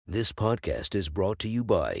This podcast is brought to you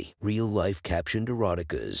by Real Life Captioned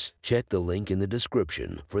Eroticas. Check the link in the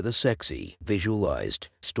description for the sexy, visualized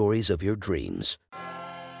stories of your dreams.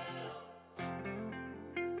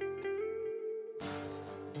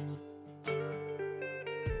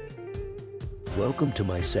 Welcome to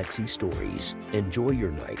my sexy stories. Enjoy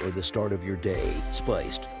your night or the start of your day,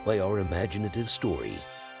 spiced by our imaginative story.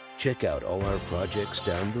 Check out all our projects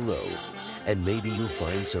down below, and maybe you'll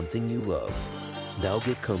find something you love. Now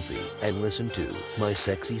get comfy and listen to my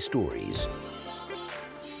sexy stories.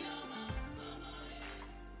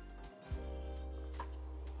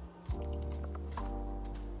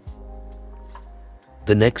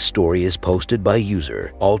 The next story is posted by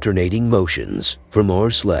user Alternating Motions from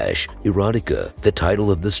r/erotica. The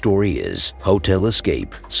title of the story is Hotel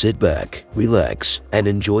Escape. Sit back, relax, and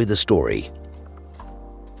enjoy the story.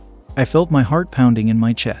 I felt my heart pounding in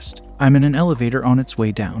my chest. I'm in an elevator on its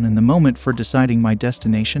way down, and the moment for deciding my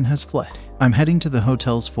destination has fled. I'm heading to the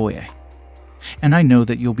hotel's foyer, and I know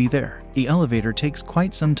that you'll be there. The elevator takes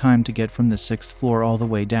quite some time to get from the 6th floor all the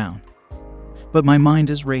way down, but my mind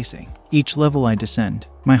is racing. Each level I descend,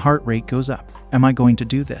 my heart rate goes up. Am I going to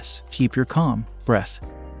do this? Keep your calm breath.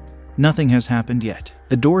 Nothing has happened yet.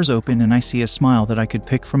 The doors open and I see a smile that I could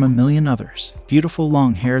pick from a million others. Beautiful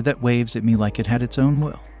long hair that waves at me like it had its own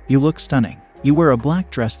will. You look stunning. You wear a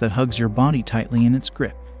black dress that hugs your body tightly in its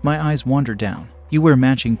grip. My eyes wander down. You wear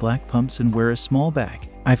matching black pumps and wear a small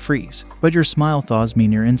bag. I freeze, but your smile thaws me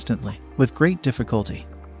near instantly. With great difficulty,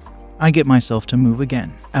 I get myself to move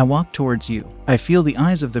again. I walk towards you. I feel the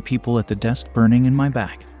eyes of the people at the desk burning in my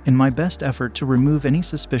back. In my best effort to remove any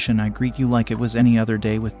suspicion, I greet you like it was any other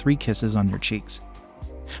day with 3 kisses on your cheeks,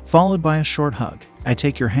 followed by a short hug. I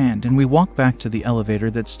take your hand and we walk back to the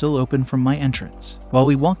elevator that's still open from my entrance. While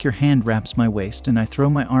we walk, your hand wraps my waist and I throw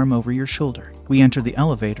my arm over your shoulder. We enter the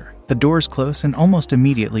elevator. The doors close and almost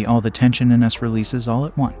immediately all the tension in us releases all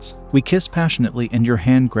at once. We kiss passionately and your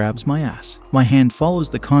hand grabs my ass. My hand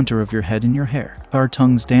follows the contour of your head and your hair. Our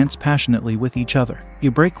tongues dance passionately with each other.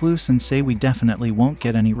 You break loose and say we definitely won't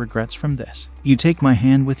get any regrets from this. You take my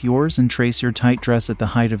hand with yours and trace your tight dress at the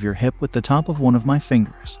height of your hip with the top of one of my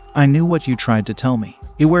fingers. I knew what you tried to tell me.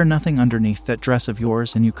 You wear nothing underneath that dress of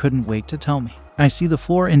yours and you couldn't wait to tell me. I see the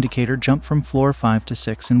floor indicator jump from floor 5 to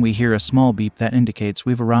 6 and we hear a small beep that indicates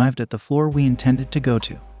we've arrived at the floor we intended to go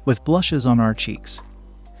to. With blushes on our cheeks,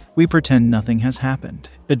 we pretend nothing has happened.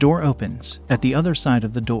 The door opens. At the other side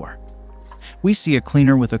of the door, we see a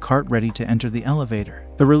cleaner with a cart ready to enter the elevator.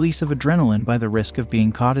 The release of adrenaline by the risk of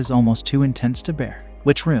being caught is almost too intense to bear.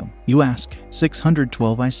 Which room? You ask.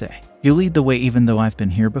 612, I say. You lead the way even though I've been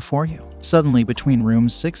here before you. Suddenly, between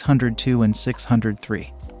rooms 602 and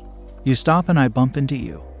 603, you stop and I bump into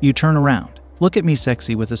you. You turn around, look at me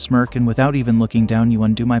sexy with a smirk, and without even looking down you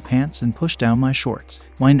undo my pants and push down my shorts.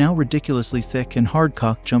 My now ridiculously thick and hard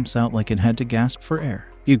cock jumps out like it had to gasp for air.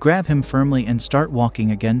 You grab him firmly and start walking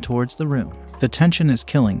again towards the room. The tension is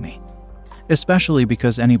killing me, especially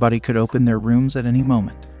because anybody could open their rooms at any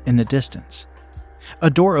moment. In the distance, a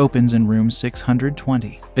door opens in room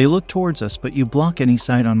 620. They look towards us, but you block any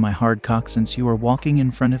sight on my hard cock since you are walking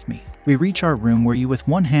in front of me. We reach our room where you with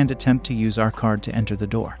one hand attempt to use our card to enter the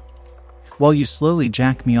door, while you slowly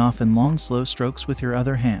jack me off in long slow strokes with your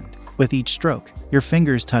other hand. With each stroke, your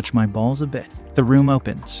fingers touch my balls a bit. The room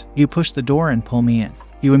opens. You push the door and pull me in.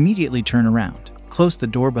 You immediately turn around, close the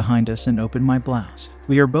door behind us and open my blouse.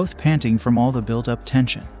 We are both panting from all the built-up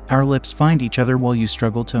tension. Our lips find each other while you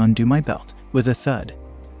struggle to undo my belt. With a thud,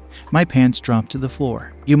 my pants drop to the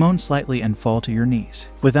floor. You moan slightly and fall to your knees.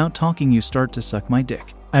 Without talking, you start to suck my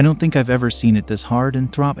dick. I don't think I've ever seen it this hard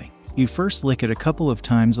and throbbing. You first lick it a couple of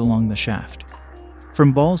times along the shaft,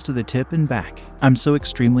 from balls to the tip and back. I'm so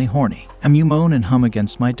extremely horny. You moan and hum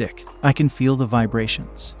against my dick. I can feel the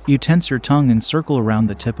vibrations. You tense your tongue and circle around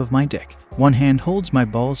the tip of my dick. One hand holds my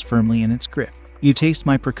balls firmly in its grip. You taste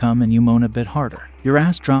my precum and you moan a bit harder. Your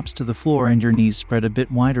ass drops to the floor and your knees spread a bit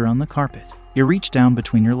wider on the carpet. You reach down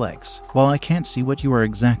between your legs. While I can't see what you are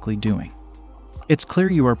exactly doing, it's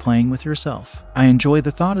clear you are playing with yourself. I enjoy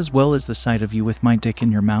the thought as well as the sight of you with my dick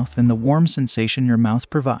in your mouth and the warm sensation your mouth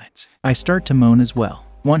provides. I start to moan as well.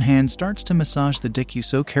 One hand starts to massage the dick you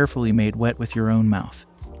so carefully made wet with your own mouth,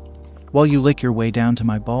 while you lick your way down to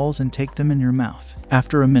my balls and take them in your mouth.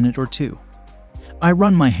 After a minute or two, I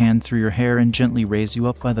run my hand through your hair and gently raise you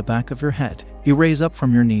up by the back of your head. You raise up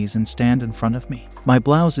from your knees and stand in front of me. My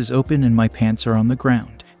blouse is open and my pants are on the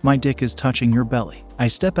ground. My dick is touching your belly. I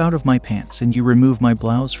step out of my pants and you remove my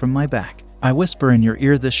blouse from my back. I whisper in your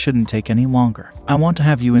ear, this shouldn't take any longer. I want to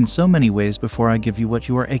have you in so many ways before I give you what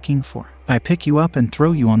you are aching for. I pick you up and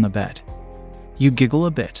throw you on the bed. You giggle a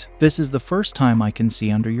bit. This is the first time I can see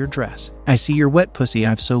under your dress. I see your wet pussy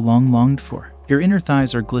I've so long longed for. Your inner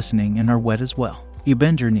thighs are glistening and are wet as well. You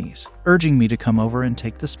bend your knees, urging me to come over and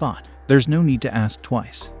take the spot. There's no need to ask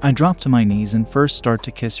twice. I drop to my knees and first start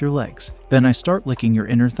to kiss your legs. Then I start licking your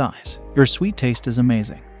inner thighs. Your sweet taste is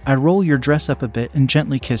amazing. I roll your dress up a bit and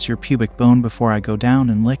gently kiss your pubic bone before I go down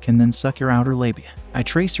and lick and then suck your outer labia. I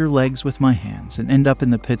trace your legs with my hands and end up in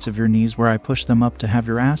the pits of your knees where I push them up to have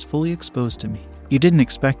your ass fully exposed to me. You didn't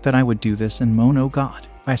expect that I would do this and moan, "Oh God."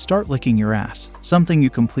 I start licking your ass, something you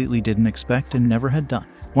completely didn't expect and never had done.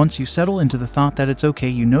 Once you settle into the thought that it's okay,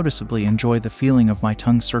 you noticeably enjoy the feeling of my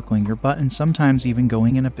tongue circling your butt and sometimes even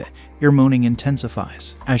going in a bit. Your moaning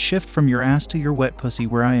intensifies. I shift from your ass to your wet pussy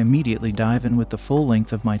where I immediately dive in with the full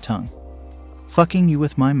length of my tongue, fucking you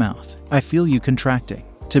with my mouth. I feel you contracting.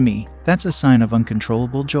 To me, that's a sign of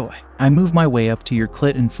uncontrollable joy. I move my way up to your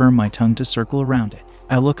clit and firm my tongue to circle around it.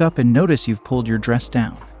 I look up and notice you've pulled your dress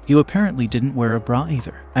down. You apparently didn't wear a bra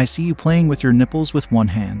either. I see you playing with your nipples with one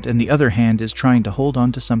hand and the other hand is trying to hold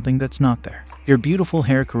on to something that's not there. Your beautiful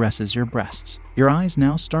hair caresses your breasts. Your eyes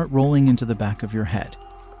now start rolling into the back of your head.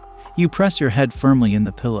 You press your head firmly in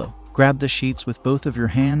the pillow, grab the sheets with both of your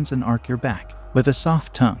hands and arc your back. With a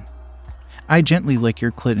soft tongue, I gently lick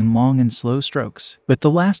your clit in long and slow strokes. With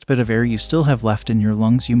the last bit of air you still have left in your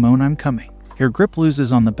lungs, you moan, "I'm coming." Your grip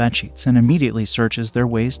loses on the bedsheets and immediately searches their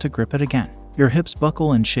ways to grip it again. Your hips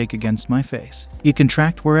buckle and shake against my face. You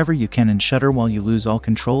contract wherever you can and shudder while you lose all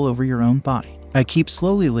control over your own body. I keep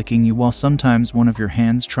slowly licking you while sometimes one of your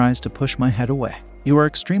hands tries to push my head away. You are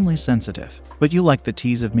extremely sensitive, but you like the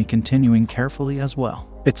tease of me continuing carefully as well.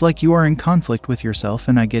 It's like you are in conflict with yourself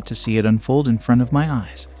and I get to see it unfold in front of my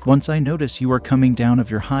eyes. Once I notice you are coming down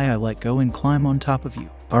of your high, I let go and climb on top of you.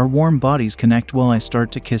 Our warm bodies connect while I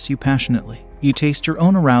start to kiss you passionately. You taste your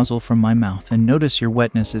own arousal from my mouth and notice your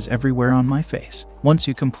wetness is everywhere on my face. Once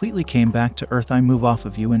you completely came back to earth, I move off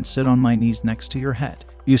of you and sit on my knees next to your head.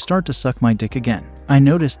 You start to suck my dick again. I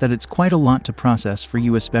notice that it's quite a lot to process for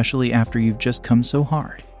you, especially after you've just come so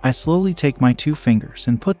hard. I slowly take my 2 fingers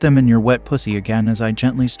and put them in your wet pussy again as I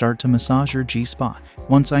gently start to massage your G-spot.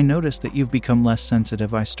 Once I notice that you've become less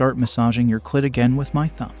sensitive, I start massaging your clit again with my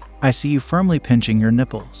thumb. I see you firmly pinching your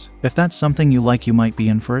nipples. If that's something you like, you might be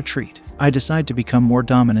in for a treat. I decide to become more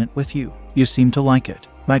dominant with you. You seem to like it.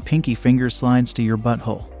 My pinky finger slides to your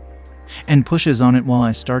butthole and pushes on it while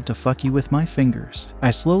I start to fuck you with my fingers.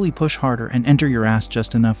 I slowly push harder and enter your ass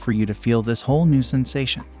just enough for you to feel this whole new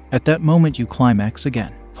sensation. At that moment you climax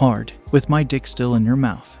again, hard, with my dick still in your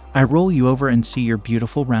mouth. I roll you over and see your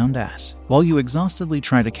beautiful round ass. While you exhaustedly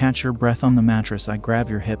try to catch your breath on the mattress, I grab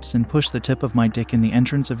your hips and push the tip of my dick in the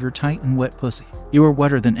entrance of your tight and wet pussy. You are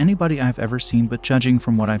wetter than anybody I've ever seen, but judging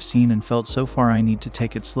from what I've seen and felt so far, I need to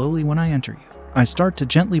take it slowly when I enter you. I start to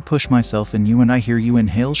gently push myself in you and I hear you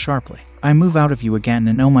inhale sharply. I move out of you again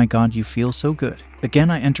and oh my God, you feel so good. Again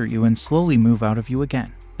I enter you and slowly move out of you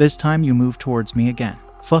again. This time you move towards me again.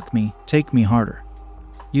 "Fuck me, take me harder,"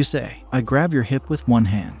 you say. I grab your hip with one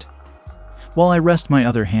hand, while I rest my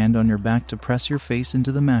other hand on your back to press your face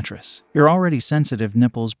into the mattress. Your already sensitive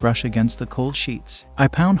nipples brush against the cold sheets. I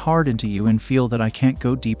pound hard into you and feel that I can't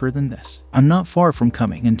go deeper than this. I'm not far from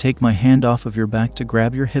coming and take my hand off of your back to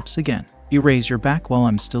grab your hips again. You raise your back while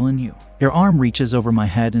I'm still in you. Your arm reaches over my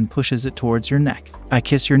head and pushes it towards your neck. I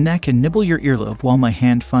kiss your neck and nibble your earlobe while my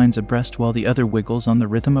hand finds a breast while the other wiggles on the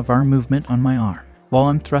rhythm of our movement on my arm, while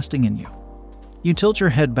I'm thrusting in you. You tilt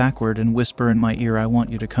your head backward and whisper in my ear, "I want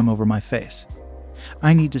you to come over my face.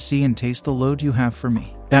 I need to see and taste the load you have for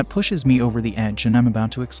me." That pushes me over the edge and I'm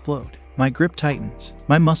about to explode. My grip tightens,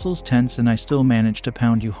 my muscles tense, and I still manage to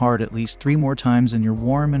pound you hard at least 3 more times in your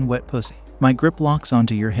warm and wet pussy. My grip locks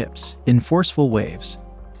onto your hips in forceful waves.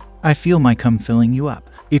 I feel my cum filling you up.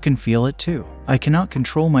 You can feel it too. I cannot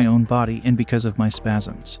control my own body and because of my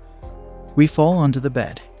spasms, we fall onto the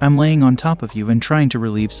bed. I'm laying on top of you and trying to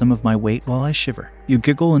relieve some of my weight while I shiver. You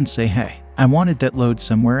giggle and say, "Hey, I wanted that load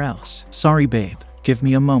somewhere else." "Sorry babe, give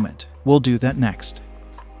me a moment. We'll do that next."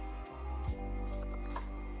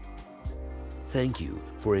 Thank you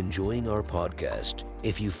for enjoying our podcast.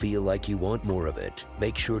 If you feel like you want more of it,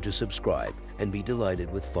 make sure to subscribe and be delighted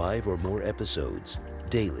with 5 or more episodes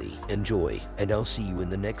daily. Enjoy, and I'll see you in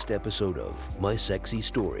the next episode of My Sexy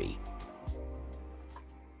Story.